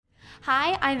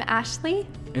Hi, I'm Ashley.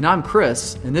 And I'm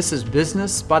Chris, and this is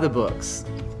Business by the Books.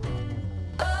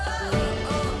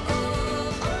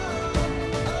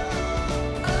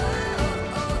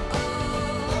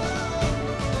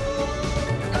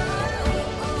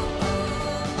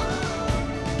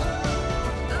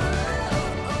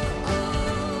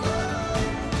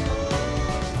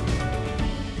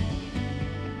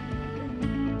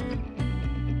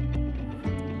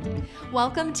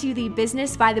 Welcome to the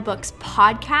Business by the Books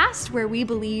podcast, where we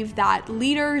believe that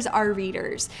leaders are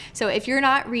readers. So if you're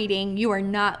not reading, you are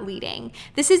not leading.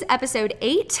 This is episode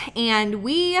 8, and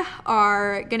we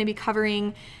are going to be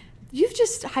covering... You've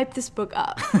just hyped this book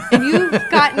up, and you've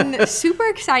gotten super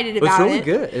excited about it. It's really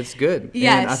good. It's good.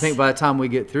 Yes. And I think by the time we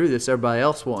get through this, everybody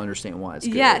else will understand why it's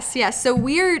good. Yes. So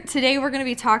today we're going to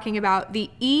be talking about the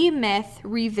E-Myth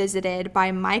Revisited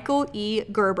by Michael E.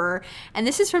 Gerber. And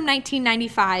this is from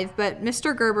 1995, but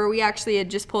Mr. Gerber, we actually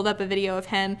had just pulled up a video of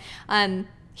him.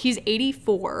 He's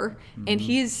 84, and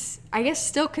he's, I guess,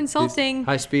 still consulting.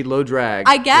 High speed, low drag.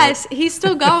 I guess. Yep. He's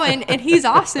still going, and he's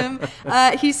awesome.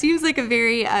 He seems like a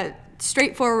very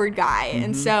straightforward guy.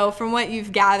 And so from what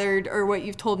you've gathered or what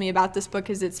you've told me about this book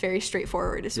is it's very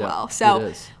straightforward as well.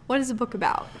 So what is the book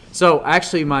about? So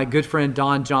actually my good friend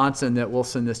Don Johnson that we'll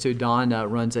send this to, Don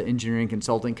runs an engineering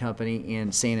consulting company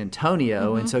in San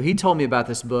Antonio. And so he told me about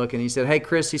this book, and he said, hey,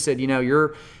 Chris, he said,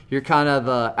 you're kind of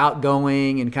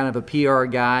outgoing and kind of a PR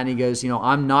guy. And he goes,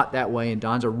 I'm not that way. And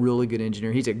Don's a really good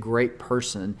engineer. He's a great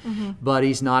person, but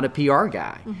he's not a PR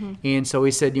guy. And so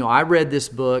he said, I read this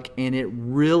book, and it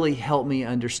really helped me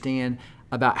understand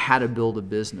about how to build a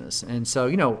business. And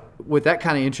so, with that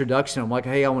kind of introduction, I'm like,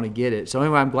 hey, I want to get it. So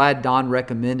anyway, I'm glad Don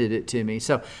recommended it to me.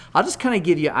 So I'll just kind of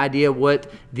give you an idea what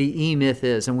the E-Myth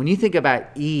is. And when you think about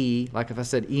E, like if I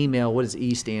said email, what does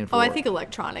E stand for? Oh, I think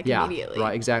electronic immediately.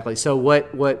 Right, exactly. So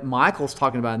what Michael's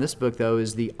talking about in this book, though,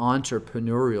 is the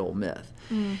entrepreneurial myth.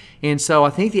 And so I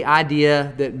think the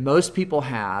idea that most people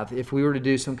have, if we were to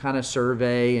do some kind of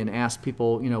survey and ask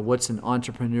people, what's an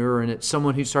entrepreneur, and it's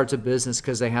someone who starts a business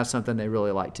because they have something they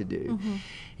really like to do.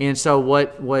 And so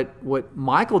what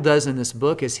Michael does in this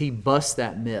book is he busts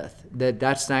that myth that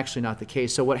that's actually not the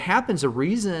case. So what happens,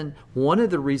 one of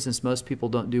the reasons most people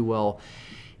don't do well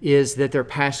is that they're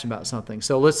passionate about something.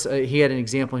 So he had an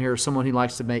example here of someone who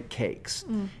likes to make cakes.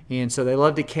 And so they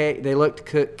love to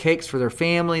cook cakes for their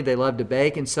family, they love to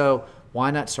bake, and so why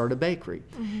not start a bakery?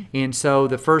 And so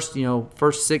the first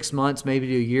 6 months, maybe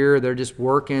to a year, they're just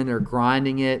working, they're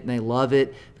grinding it, and they love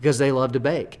it because they love to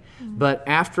bake. But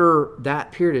after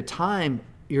that period of time,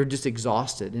 you're just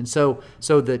exhausted. And so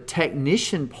the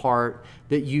technician part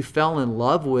that you fell in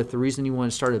love with, the reason you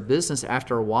want to start a business,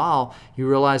 after a while, you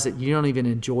realize that you don't even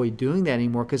enjoy doing that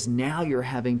anymore because now you're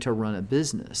having to run a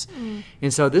business.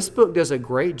 And so this book does a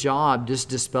great job just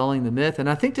dispelling the myth. And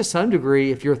I think to some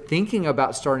degree, if you're thinking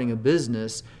about starting a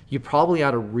business, you probably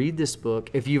ought to read this book.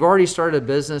 If you've already started a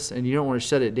business and you don't want to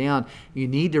shut it down, you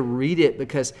need to read it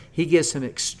because he gives some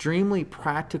extremely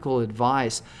practical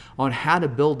advice on how to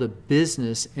build a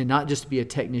business and not just be a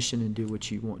technician and do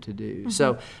what you want to do.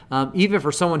 So even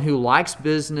for someone who likes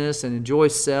business and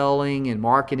enjoys selling and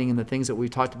marketing and the things that we've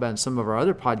talked about in some of our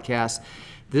other podcasts,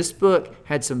 this book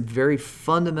had some very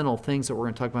fundamental things that we're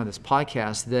going to talk about in this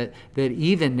podcast that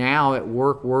even now at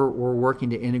work, we're working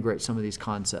to integrate some of these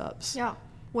concepts. Yeah.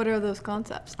 What are those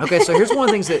concepts? Okay, so here's one of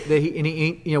the things that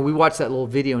he we watched that little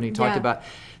video and he talked about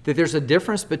that there's a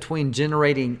difference between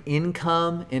generating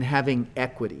income and having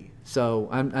equity. So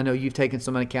I know you've taken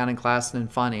some accounting class and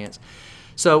finance.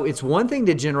 So it's one thing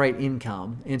to generate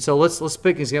income. And so let's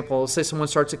pick an example. Let's say someone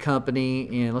starts a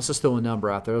company, and let's just throw a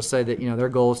number out there. Let's say that their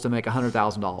goal is to make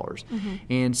 $100,000.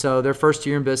 And so their first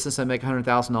year in business, they make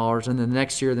 $100,000, and then the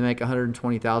next year they make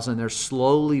 $120,000, and they're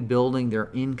slowly building their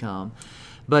income.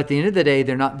 But at the end of the day,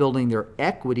 they're not building their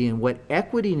equity. And what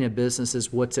equity in a business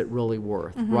is, what's it really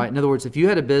worth, right? In other words, if you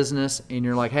had a business and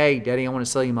you're like, hey, Daddy, I want to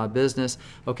sell you my business.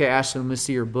 Okay, Ashley, let me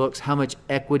see your books. How much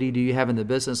equity do you have in the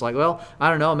business? Like, well, I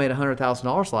don't know. I made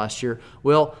 $100,000 last year.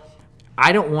 Well,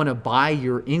 I don't want to buy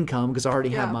your income because I already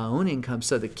have my own income.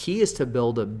 So the key is to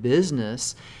build a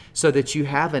business so that you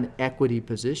have an equity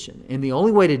position. And the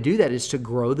only way to do that is to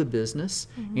grow the business.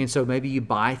 And so maybe you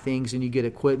buy things and you get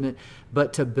equipment.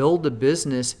 But to build a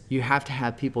business, you have to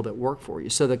have people that work for you.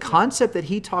 So the concept that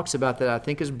he talks about that I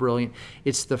think is brilliant,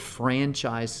 it's the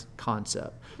franchise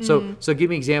concept. So give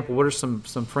me an example. What are some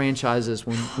franchises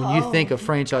when you think of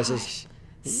franchises?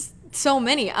 So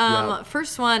many.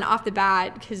 First one off the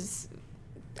bat, because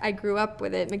I grew up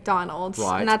with it, McDonald's,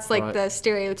 Right, and that's like right. the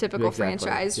stereotypical Exactly,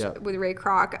 franchise yep. with Ray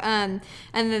Kroc. And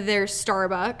then there's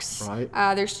Starbucks.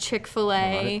 Right. There's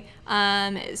Chick-fil-A.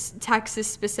 Texas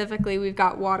specifically, we've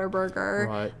got Whataburger.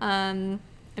 Right.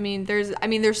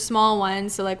 There's small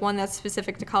ones. So like one that's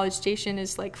specific to College Station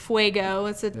is like Fuego.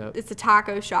 It's a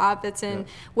taco shop that's in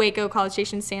Waco, College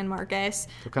Station, San Marcos.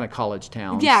 So kind of college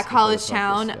towns. Yeah, college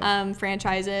town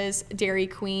franchises, Dairy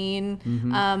Queen,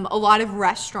 a lot of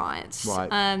restaurants. Right.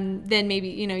 Then maybe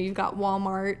you've got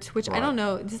Walmart, which I Right. don't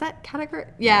know. Does that category?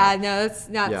 Yeah, no, that's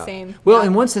not the same. Well, Yeah.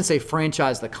 in one sense, they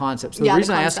franchise the concept. So the Yeah, the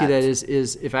reason I ask you that concept.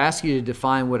 is if I ask you to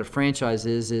define what a franchise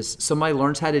is somebody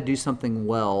learns how to do something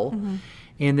well.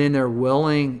 And then they're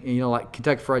willing, like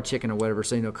Kentucky Fried Chicken or whatever.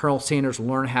 So, Colonel Sanders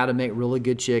learned how to make really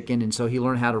good chicken. And so he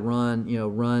learned how to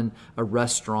run a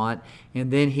restaurant. And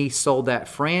then he sold that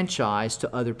franchise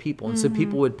to other people. And so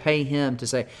people would pay him to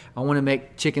say, I want to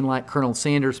make chicken like Colonel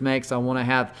Sanders makes. I want to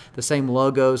have the same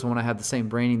logos. I want to have the same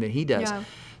branding that he does. Yeah.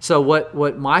 So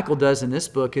what Michael does in this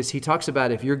book is he talks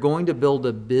about if you're going to build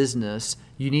a business,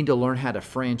 you need to learn how to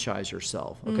franchise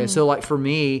yourself. Okay, so like for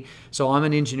me, I'm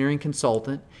an engineering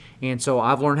consultant, and so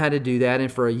I've learned how to do that.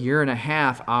 And for a year and a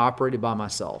half, I operated by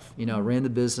myself. I ran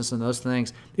the business and those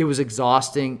things. It was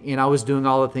exhausting, and I was doing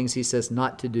all the things he says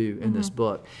not to do in this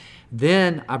book.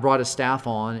 Then I brought a staff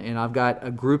on, and I've got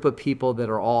a group of people that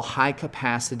are all high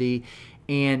capacity.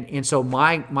 And so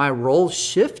my role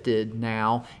shifted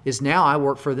now I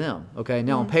work for them. Okay.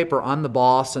 Now on paper, I'm the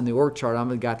boss, and the org chart, I'm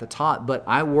the guy at the top, but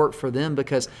I work for them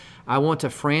because I want to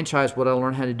franchise what I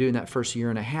learned how to do in that first year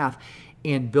and a half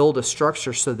and build a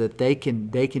structure so that they can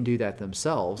do that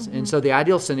themselves. And so the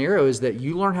ideal scenario is that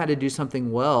you learn how to do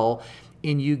something well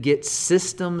and you get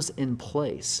systems in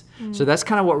place. So that's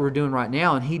kind of what we're doing right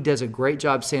now. And he does a great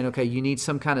job saying, okay, you need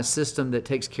some kind of system that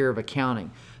takes care of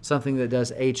accounting, something that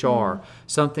does HR,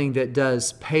 something that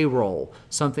does payroll,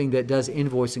 something that does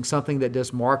invoicing, something that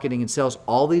does marketing and sales,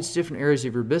 all these different areas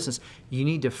of your business. You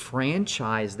need to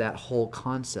franchise that whole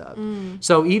concept.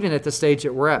 So even at the stage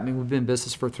that we're at, we've been in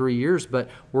business for 3 years, but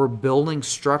we're building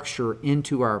structure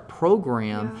into our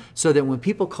program so that when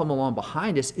people come along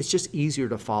behind us, it's just easier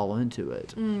to fall into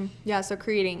it. Yeah, so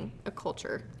creating a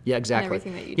culture. Yeah, exactly. And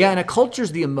everything that you do. Yeah, and a culture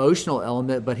is the emotional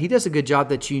element, but he does a good job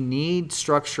that you need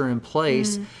structure in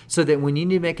place so that when you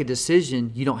need to make a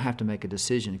decision, you don't have to make a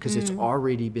decision because it's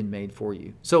already been made for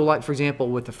you. So like, for example,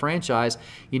 with the franchise,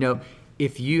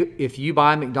 if you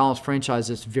buy a McDonald's franchise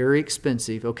that's very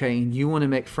expensive, okay, and you want to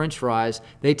make French fries,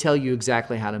 they tell you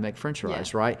exactly how to make French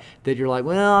fries, right? That you're like,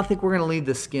 well, I think we're going to leave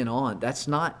the skin on. That's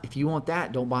not, if you want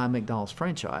that, don't buy a McDonald's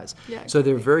franchise. Yeah, exactly. So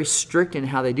they're very strict in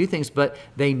how they do things, but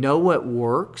they know what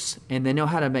works and they know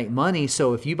how to make money.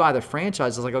 So if you buy the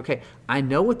franchise, it's like, okay, I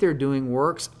know what they're doing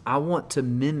works. I want to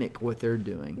mimic what they're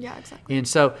doing. Yeah, exactly. And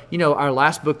so, our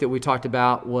last book that we talked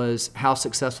about was How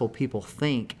Successful People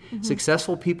Think.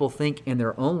 Successful people think in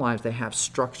their own lives, they have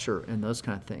structure and those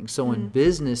kind of things. So in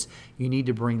business, you need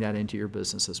to bring that into your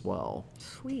business as well.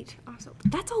 Sweet. Awesome.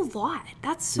 That's a lot.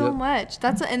 That's so much.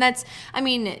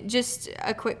 Just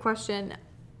a quick question.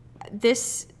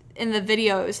 This, in the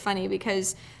video, it was funny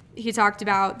because he talked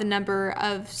about the number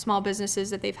of small businesses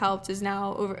that they've helped is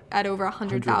now over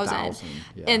 100,000.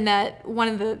 Yeah. And that one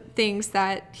of the things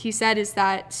that he said is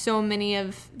that so many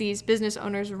of these business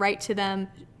owners write to them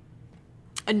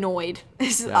annoyed.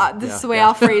 This is the way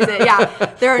I'll phrase it.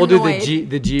 Yeah, they're annoyed. We'll do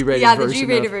the G-rated version. Yeah, the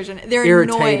G-rated version. They're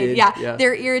irritated. annoyed. Yeah,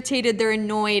 they're irritated. They're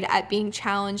annoyed at being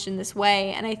challenged in this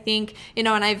way. And I think, and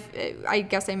I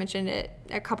guess I mentioned it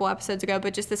a couple episodes ago,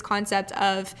 but just this concept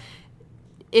of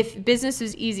if business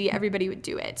was easy, everybody would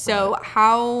do it. So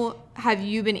how have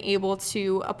you been able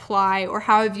to apply, or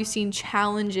how have you seen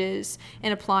challenges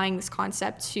in applying this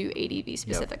concept to ADV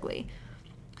specifically?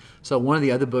 So one of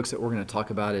the other books that we're going to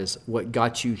talk about is What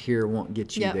Got You Here Won't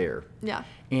Get You There. Yeah.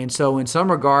 And so in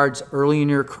some regards, early in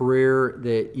your career,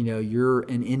 that you're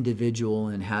an individual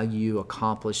in how you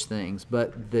accomplish things.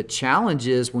 But the challenge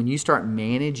is when you start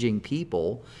managing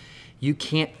people, you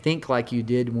can't think like you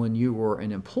did when you were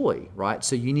an employee, right?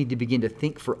 So you need to begin to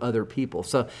think for other people.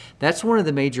 So that's one of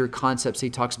the major concepts he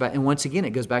talks about. And once again,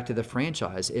 it goes back to the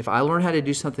franchise. If I learn how to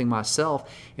do something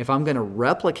myself, if I'm going to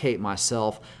replicate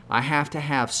myself, I have to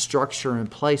have structure in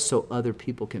place so other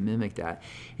people can mimic that.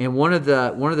 And one of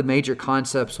the major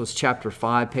concepts was chapter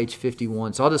 5, page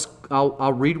 51. So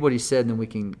I'll read what he said, and then we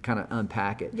can kind of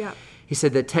unpack it. Yeah. He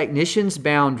said the technician's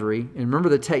boundary, and remember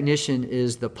the technician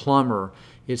is the plumber.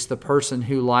 It's the person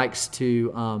who likes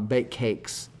to bake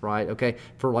cakes, right? Okay.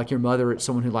 For like your mother, it's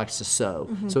someone who likes to sew.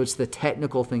 So it's the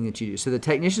technical thing that you do. So the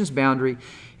technician's boundary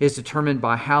is determined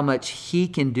by how much he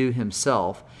can do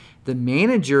himself, The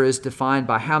manager is defined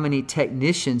by how many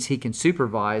technicians he can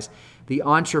supervise. The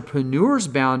entrepreneur's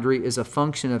boundary is a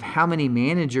function of how many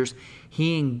managers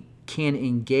he can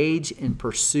engage in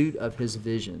pursuit of his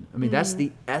vision. I mean, that's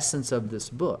the essence of this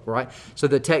book, right? So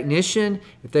the technician,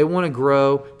 if they want to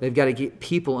grow, they've got to get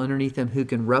people underneath them who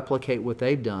can replicate what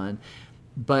they've done.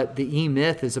 But the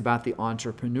E-Myth is about the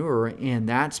entrepreneur, and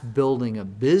that's building a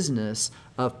business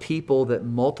of people that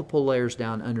multiple layers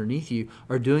down underneath you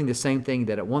are doing the same thing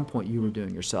that at one point you were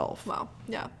doing yourself. Wow.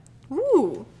 Yeah.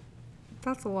 Ooh,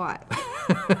 that's a lot.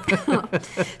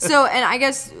 So, and I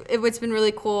guess what's been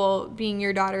really cool being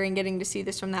your daughter and getting to see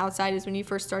this from the outside is when you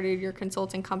first started your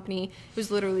consulting company, it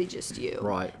was literally just you.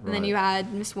 Right. And then you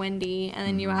had Miss Wendy, and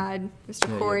then you had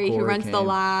Mr. Corey, who runs the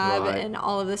lab and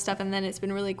all of this stuff. And then it's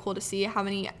been really cool to see how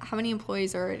many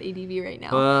employees are at ADV right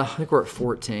now. I think we're at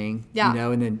 14. Yeah. You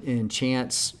know, and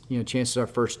Chance, Chance is our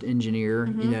first engineer.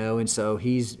 And so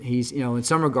he's in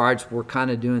some regards we're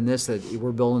kind of doing this, that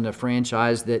we're building a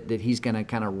franchise that he's going to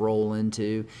kind of roll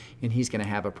into, and he's going to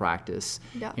have a practice.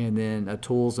 Yeah. And then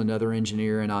Atul's another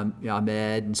engineer, and I'm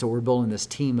Ed, and so we're building this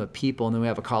team of people, and then we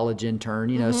have a college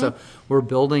intern. So we're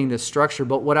building this structure.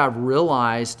 But what I've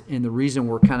realized, and the reason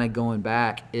we're kind of going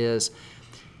back, is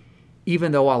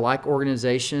even though I like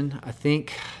organization, I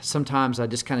think sometimes I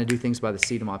just kind of do things by the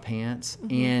seat of my pants.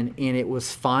 And it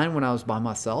was fine when I was by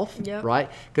myself, right?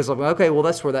 Because I'm like, okay, well,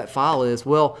 that's where that file is.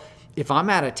 Well, if I'm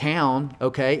out of town,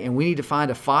 okay, and we need to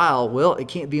find a file, well, it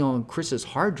can't be on Chris's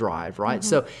hard drive, right?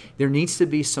 So there needs to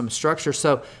be some structure.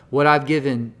 So what I've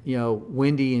given,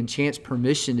 Wendy and Chance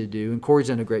permission to do, and Corey's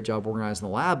done a great job organizing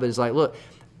the lab, but it's like, look,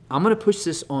 I'm going to push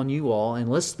this on you all, and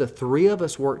let's the three of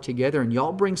us work together, and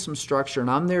y'all bring some structure,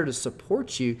 and I'm there to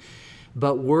support you.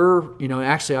 But we're,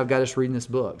 actually I've got us reading this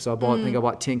book. So I think I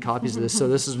bought 10 copies of this. So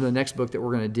this is the next book that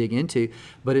we're going to dig into.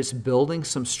 But it's building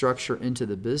some structure into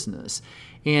the business.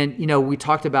 And, we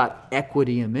talked about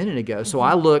equity a minute ago. So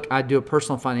I do a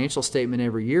personal financial statement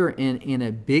every year. And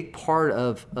a big part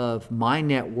of my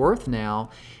net worth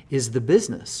now is the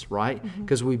business, right?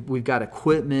 Because we've got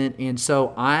equipment. And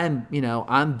so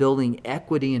I'm building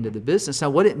equity into the business. Now,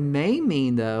 what it may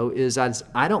mean, though, is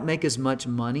I don't make as much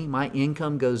money. My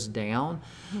income goes down.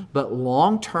 But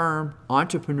long-term,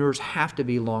 entrepreneurs have to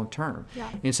be long-term. Yeah.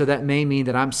 And so that may mean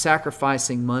that I'm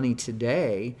sacrificing money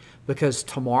today because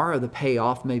tomorrow the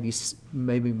payoff may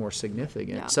be more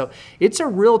significant. Yeah. So it's a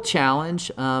real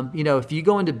challenge. If you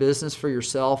go into business for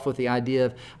yourself with the idea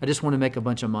of, I just want to make a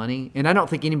bunch of money, and I don't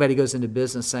think anybody goes into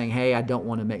business saying, hey, I don't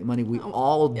want to make money. We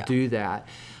all do that.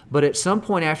 But at some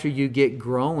point after you get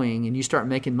growing and you start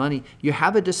making money, you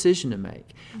have a decision to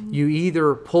make. You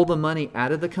either pull the money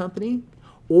out of the company,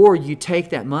 or you take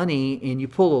that money and you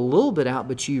pull a little bit out,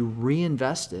 but you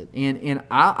reinvest it. And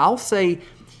I'll say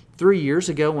 3 years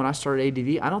ago when I started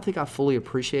ADV, I don't think I fully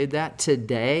appreciated that.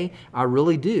 Today, I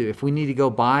really do. If we need to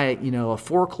go buy, a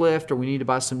forklift, or we need to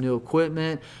buy some new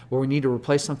equipment, or we need to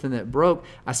replace something that broke,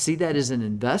 I see that as an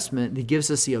investment that gives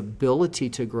us the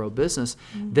ability to grow business.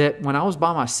 That when I was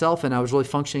by myself and I was really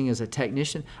functioning as a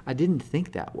technician, I didn't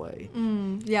think that way.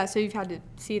 Yeah, so you've had to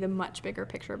see the much bigger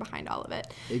picture behind all of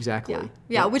it. Exactly.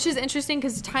 Yeah, which is interesting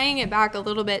because tying it back a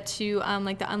little bit to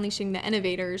like the Unleashing the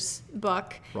Innovators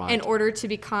book, in order to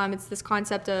become, it's this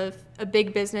concept of a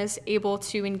big business able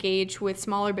to engage with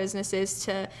smaller businesses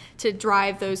to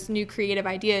drive those new creative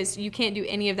ideas. You can't do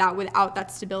any of that without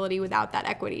that stability, without that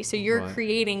equity. So you're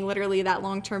creating literally that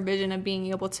long-term vision of being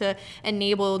able to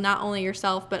enable not only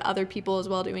yourself but other people as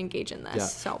well to engage in this. Yeah.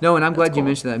 So no, and I'm glad you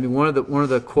mentioned that. I mean, one of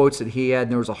the quotes that he had,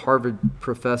 and there was a Harvard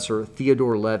professor,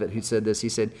 Theodore Levitt, who said this. He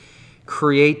said,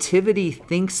 "Creativity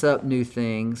thinks up new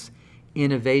things.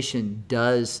 Innovation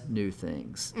does new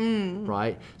things."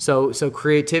 Right? So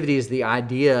creativity is the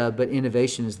idea, but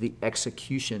innovation is the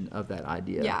execution of that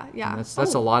idea. Yeah. And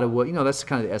that's a lot of what, that's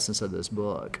kind of the essence of this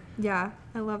book. Yeah,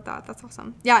 I love that. That's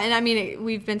awesome. Yeah, and I mean,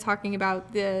 we've been talking about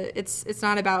it's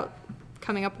not about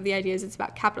coming up with the ideas, it's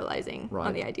about capitalizing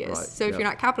on the ideas. Right. So if you're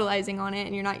not capitalizing on it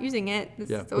and you're not using it,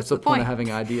 what's the point of having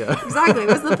an idea? Exactly.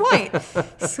 What's the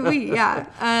point? Sweet.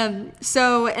 Yeah.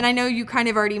 So, and I know you kind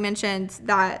of already mentioned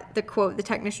that the quote, the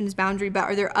technician's boundary, but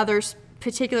are there other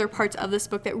particular parts of this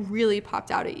book that really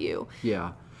popped out at you?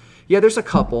 Yeah, there's a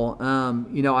couple.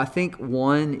 I think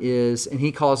one is, and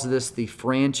he calls this the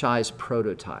franchise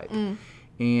prototype.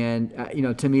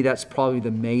 And, to me, that's probably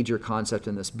the major concept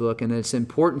in this book. And it's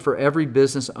important for every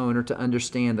business owner to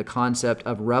understand the concept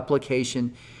of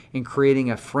replication and creating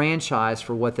a franchise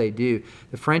for what they do.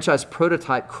 The franchise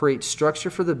prototype creates structure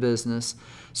for the business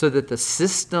so that the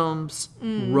systems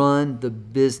run the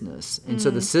business. And so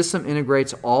the system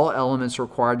integrates all elements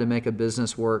required to make a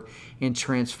business work and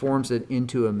transforms it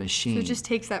into a machine. So it just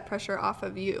takes that pressure off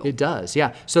of you. It does,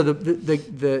 yeah. So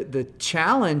the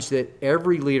challenge that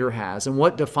every leader has, and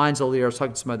what defines a leader, I was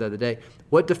talking to somebody the other day,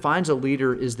 what defines a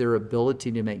leader is their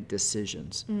ability to make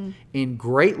decisions. And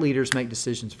great leaders make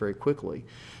decisions very quickly.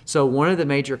 So one of the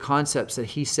major concepts that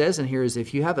he says in here is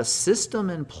if you have a system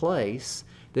in place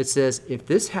that says, if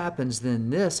this happens, then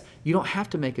this, you don't have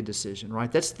to make a decision, right?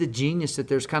 That's the genius, that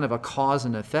there's kind of a cause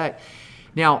and effect.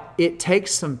 Now, it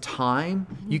takes some time.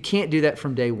 You can't do that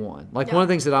from day one. Like one of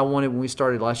the things that I wanted when we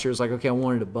started last year was like, okay, I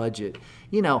wanted a budget.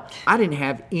 You know, I didn't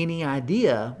have any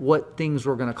idea what things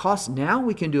were going to cost. Now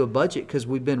we can do a budget because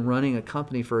we've been running a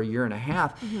company for a year and a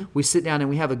half. We sit down and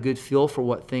we have a good feel for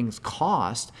what things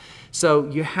cost. So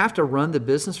you have to run the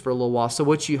business for a little while. So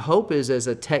what you hope is, as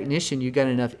a technician, you got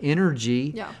enough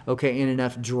energy, okay, and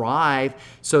enough drive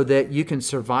so that you can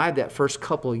survive that first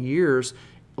couple of years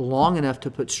long enough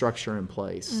to put structure in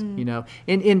place, you know.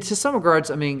 And to some regards,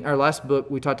 I mean, our last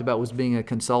book we talked about was being a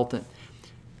consultant.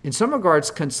 In some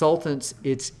regards, consultants,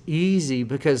 it's easy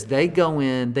because they go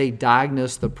in, they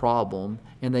diagnose the problem,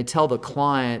 and they tell the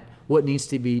client what needs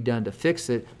to be done to fix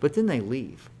it, but then they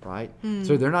leave, right?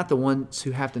 So they're not the ones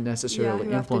who have to necessarily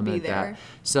implement that.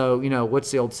 So, you know, what's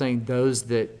the old saying? Those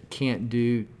that can't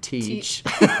do, teach.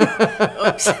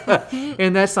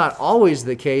 And that's not always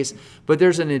the case, but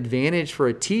there's an advantage for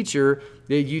a teacher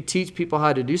that you teach people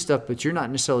how to do stuff, but you're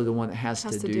not necessarily the one that has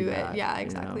to do that. Yeah,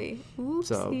 exactly. You know?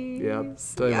 So, yeah.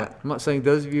 So anyway, I'm not saying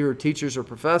those of you who are teachers or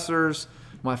professors,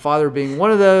 my father being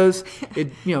one of those,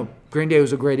 Granddad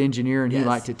was a great engineer and he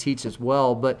liked to teach as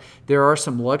well, but there are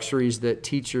some luxuries that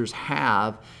teachers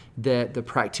have that the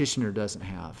practitioner doesn't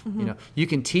have. You know, you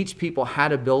can teach people how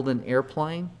to build an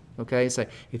airplane. Okay, say,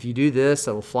 if you do this,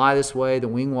 it'll fly this way, the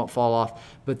wing won't fall off.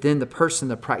 But then the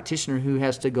practitioner who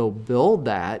has to go build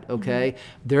that, okay,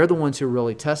 they're the ones who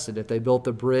really test it. If they built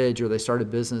the bridge or they start a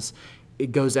business,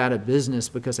 it goes out of business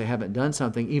because they haven't done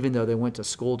something, even though they went to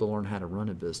school to learn how to run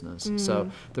a business. So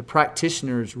the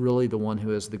practitioner is really the one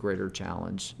who has the greater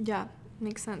challenge. Yeah,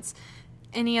 makes sense.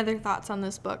 Any other thoughts on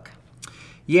this book?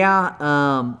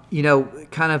 Yeah, you know,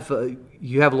 kind of,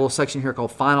 you have a little section here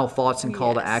called Final Thoughts and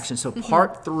Call to Action. So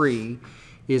part 3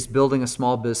 is building a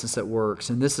small business that works,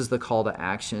 and this is the call to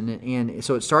action. And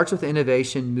so it starts with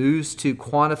innovation, moves to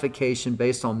quantification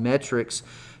based on metrics,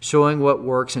 showing what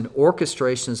works, and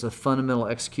orchestration is the fundamental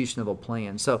execution of a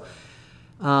plan. So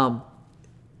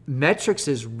metrics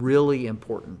is really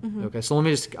important. Okay, so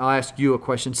I'll ask you a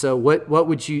question. So what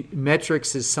would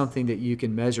metrics is something that you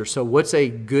can measure. So what's a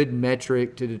good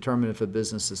metric to determine if a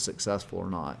business is successful or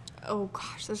not? Oh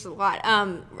gosh, there's a lot.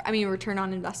 I mean, return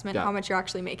on investment, how much you're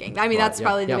actually making. I mean, that's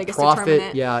probably the biggest profit,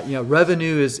 determinant. Yeah, you know,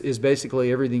 revenue is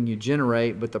basically everything you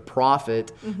generate, but the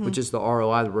profit, which is the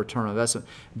ROI, the return on investment,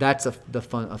 that's a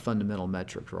fundamental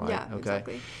metric, right? Yeah,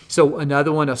 exactly. So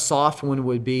another one, a soft one,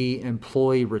 would be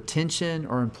employee retention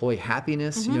or employee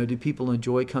happiness. You know, do people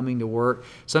enjoy coming to work?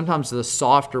 Sometimes the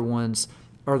softer ones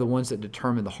are the ones that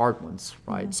determine the hard ones,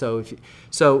 right? So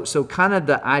so kind of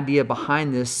the idea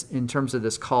behind this in terms of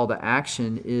this call to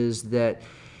action is that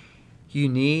you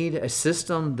need a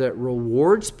system that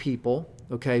rewards people,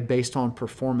 okay, based on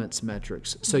performance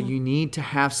metrics. So you need to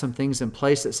have some things in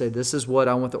place that say, this is what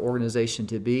I want the organization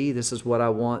to be, this is what I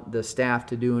want the staff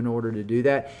to do in order to do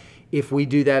that. If we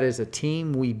do that as a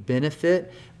team, we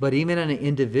benefit. But even on an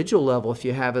individual level, if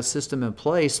you have a system in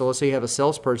place, so let's say you have a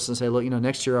salesperson say, look, you know,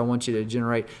 next year I want you to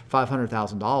generate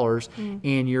 $500,000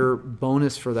 and your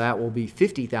bonus for that will be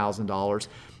 $50,000.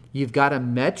 You've got a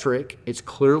metric, it's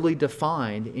clearly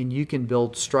defined, and you can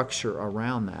build structure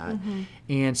around that.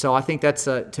 And so I think that's,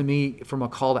 to me, from a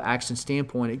call to action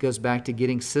standpoint, it goes back to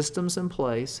getting systems in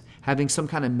place, having some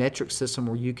kind of metric system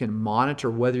where you can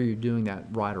monitor whether you're doing that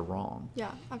right or wrong.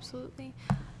 Yeah, absolutely.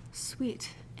 Sweet.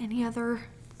 Any other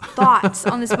thoughts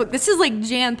on this book? This is like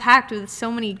jam-packed with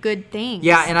so many good things.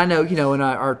 Yeah, and I know, you know, in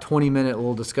our 20-minute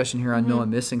little discussion here, I know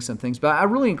I'm missing some things, but I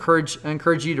really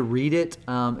encourage you to read it,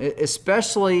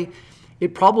 especially.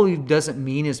 It probably doesn't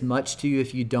mean as much to you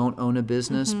if you don't own a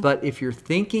business, but if you're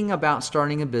thinking about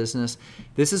starting a business,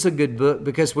 this is a good book,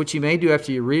 because what you may do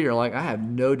after you read it, are like, I have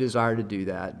no desire to do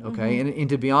that, okay? And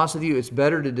to be honest with you, it's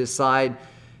better to decide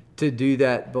to do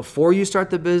that before you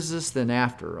start the business than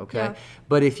after, okay? Yeah.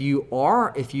 But if you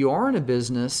are in a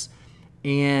business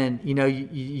and you know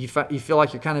you feel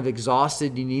like you're kind of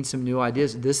exhausted, you need some new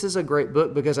ideas, this is a great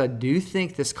book, because I do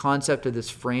think this concept of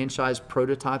this franchise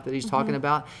prototype that he's talking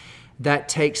about, that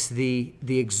takes the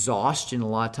exhaustion a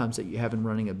lot of times that you have in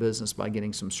running a business by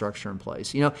getting some structure in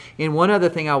place. And one other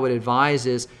thing I would advise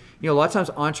is, a lot of times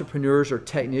entrepreneurs or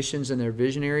technicians and their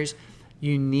visionaries,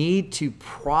 you need to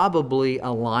probably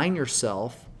align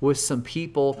yourself with some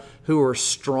people who are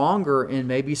stronger in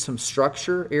maybe some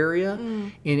structure area,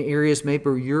 in areas maybe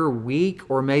where you're weak,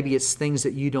 or maybe it's things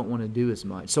that you don't want to do as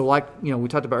much. So like, we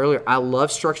talked about earlier, I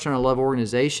love structure and I love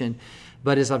organization,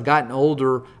 but as I've gotten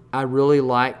older, I really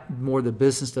like more the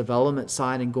business development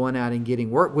side and going out and getting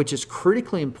work, which is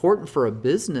critically important for a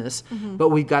business, but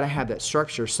we've got to have that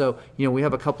structure. So, we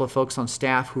have a couple of folks on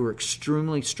staff who are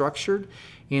extremely structured.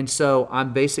 And so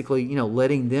I'm basically,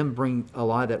 letting them bring a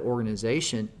lot of that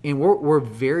organization. And we're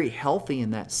very healthy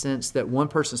in that sense that one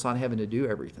person's not having to do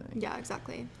everything. Yeah,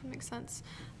 exactly. That makes sense.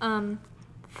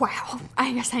 Wow,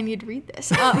 I guess I need to read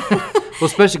this. Well,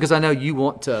 especially because I know you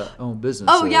want to own business.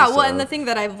 Oh, yeah. Well, and the thing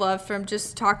that I've loved from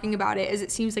just talking about it is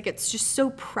it seems like it's just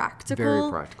so practical.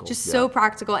 Very practical. Just so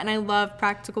practical. And I love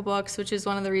practical books, which is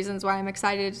one of the reasons why I'm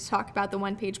excited to talk about the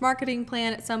One-Page Marketing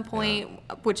Plan at some point,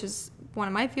 which is one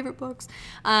of my favorite books.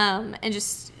 And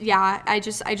just, I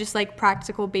just like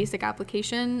practical, basic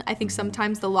application. I think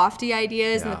sometimes the lofty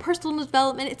ideas and the personal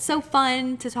development, it's so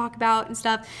fun to talk about and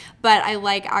stuff. But I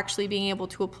like actually being able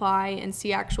to apply and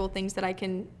see actual things that I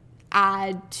can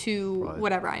add to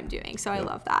whatever I'm doing. So I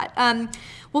love that.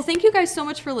 Well, thank you guys so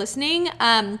much for listening.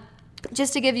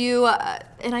 Just to give you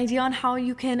an idea on how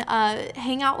you can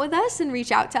hang out with us and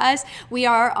reach out to us, we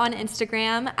are on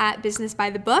Instagram at Business by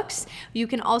the Books. You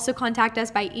can also contact us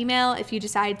by email if you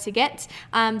decide to get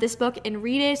this book and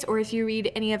read it, or if you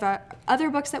read any of our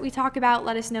other books that we talk about,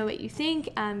 let us know what you think.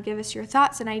 Give us your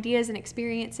thoughts and ideas and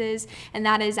experiences, and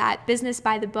that is at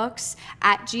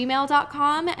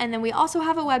businessbythebooks@gmail.com. And then we also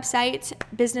have a website,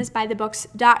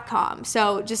 businessbythebooks.com.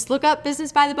 So just look up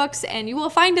Business by the Books and you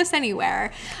will find us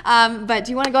anywhere. But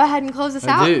do you want to go ahead and close us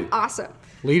out? I do. Awesome.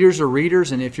 Leaders are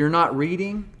readers, and if you're not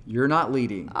reading, you're not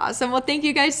leading. Awesome. Well, thank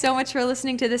you guys so much for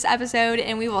listening to this episode,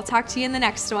 and we will talk to you in the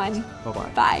next one.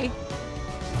 Bye-bye. Bye.